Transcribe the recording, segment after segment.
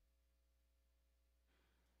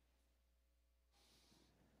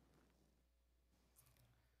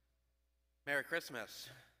Merry Christmas.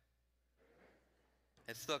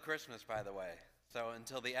 It's still Christmas, by the way. So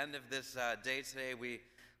until the end of this day today,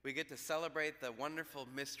 we get to celebrate the wonderful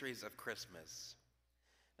mysteries of Christmas.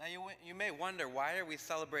 Now, you may wonder, why are we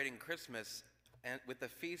celebrating Christmas with the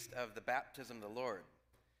feast of the baptism of the Lord?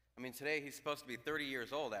 I mean, today he's supposed to be 30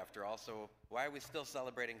 years old after all, so why are we still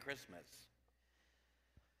celebrating Christmas?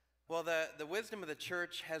 Well, the wisdom of the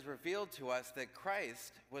church has revealed to us that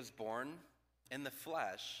Christ was born in the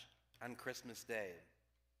flesh on Christmas Day.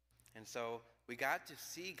 And so we got to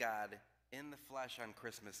see God in the flesh on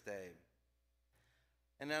Christmas Day.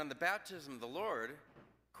 And then on the baptism of the Lord,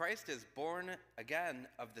 Christ is born again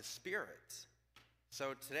of the Spirit.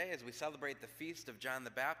 So today, as we celebrate the feast of John the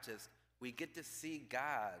Baptist, we get to see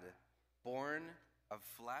God born of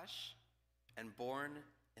flesh and born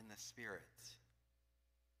in the Spirit.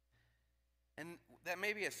 And that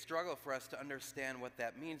may be a struggle for us to understand what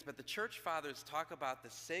that means, but the church fathers talk about the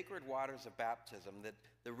sacred waters of baptism, that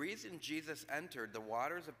the reason Jesus entered the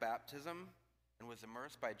waters of baptism and was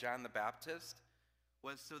immersed by John the Baptist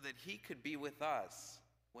was so that he could be with us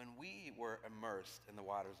when we were immersed in the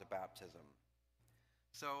waters of baptism.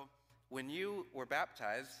 So when you were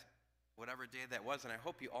baptized, whatever day that was, and I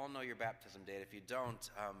hope you all know your baptism date. If you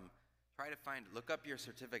don't, try to look up your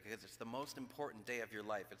certificate, because it's the most important day of your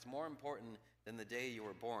life. It's more important than the day you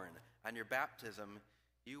were born. On your baptism,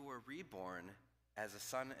 you were reborn as a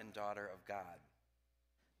son and daughter of God.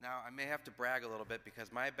 Now, I may have to brag a little bit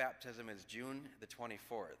because my baptism is June the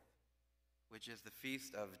 24th, which is the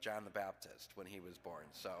feast of John the Baptist when he was born.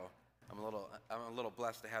 So I'm a little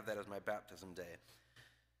blessed to have that as my baptism day.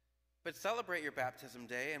 But celebrate your baptism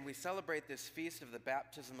day, and we celebrate this feast of the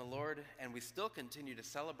baptism of the Lord, and we still continue to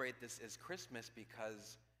celebrate this as Christmas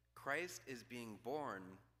because Christ is being born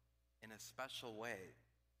in a special way.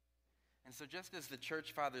 And so just as the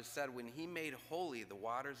church fathers said, when he made holy the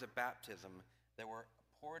waters of baptism that were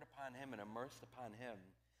poured upon him and immersed upon him,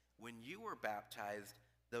 when you were baptized,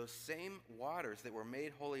 those same waters that were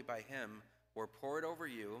made holy by him were poured over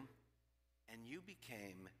you, and you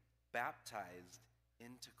became baptized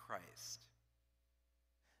into Christ.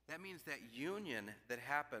 That means that union that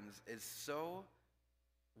happens is so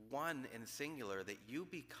one and singular that you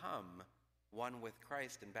become one with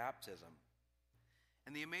Christ in baptism.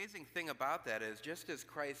 And the amazing thing about that is, just as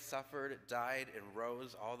Christ suffered, died, and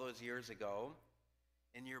rose all those years ago,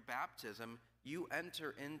 in your baptism, you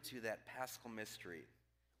enter into that paschal mystery.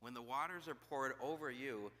 When the waters are poured over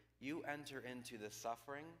you, you enter into the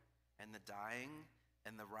suffering and the dying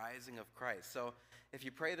and the rising of Christ. So if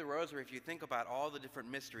you pray the rosary, if you think about all the different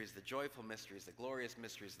mysteries, the joyful mysteries, the glorious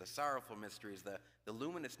mysteries, the sorrowful mysteries, the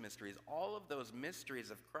luminous mysteries, all of those mysteries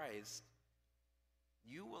of Christ,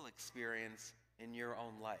 you will experience in your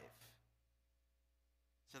own life.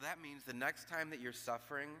 So that means the next time that you're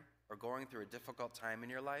suffering or going through a difficult time in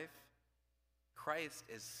your life, Christ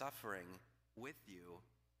is suffering with you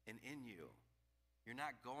and in you. You're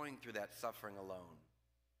not going through that suffering alone.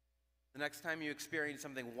 The next time you experience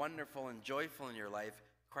something wonderful and joyful in your life,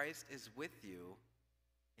 Christ is with you,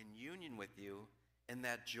 in union with you, in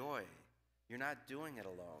that joy. You're not doing it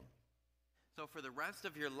alone. So for the rest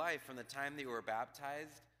of your life, from the time that you were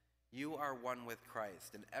baptized, you are one with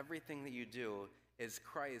Christ. And everything that you do is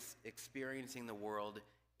Christ experiencing the world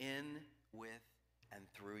in, with, and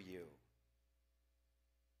through you.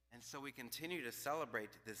 And so we continue to celebrate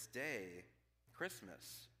this day,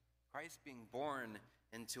 Christmas, Christ being born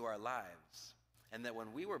into our lives. And that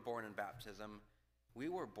when we were born in baptism, we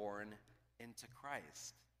were born into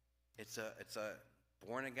Christ. It's a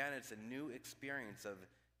born again, it's a new experience of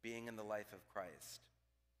being in the life of Christ.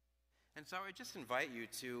 And so I would just invite you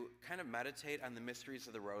to kind of meditate on the mysteries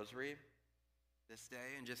of the Rosary this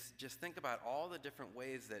day, and just think about all the different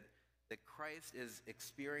ways that Christ is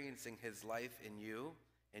experiencing his life in you,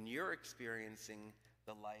 and you're experiencing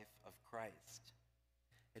the life of Christ.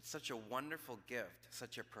 It's such a wonderful gift,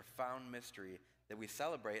 such a profound mystery that we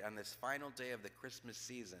celebrate on this final day of the Christmas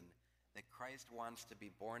season, that Christ wants to be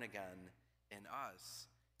born again in us,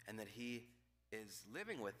 and that he is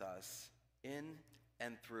living with us in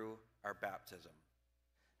and through our baptism.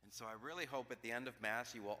 And so I really hope at the end of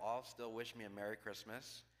Mass you will all still wish me a Merry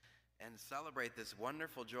Christmas and celebrate this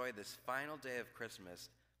wonderful joy, this final day of Christmas,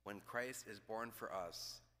 when Christ is born for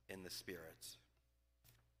us in the Spirit.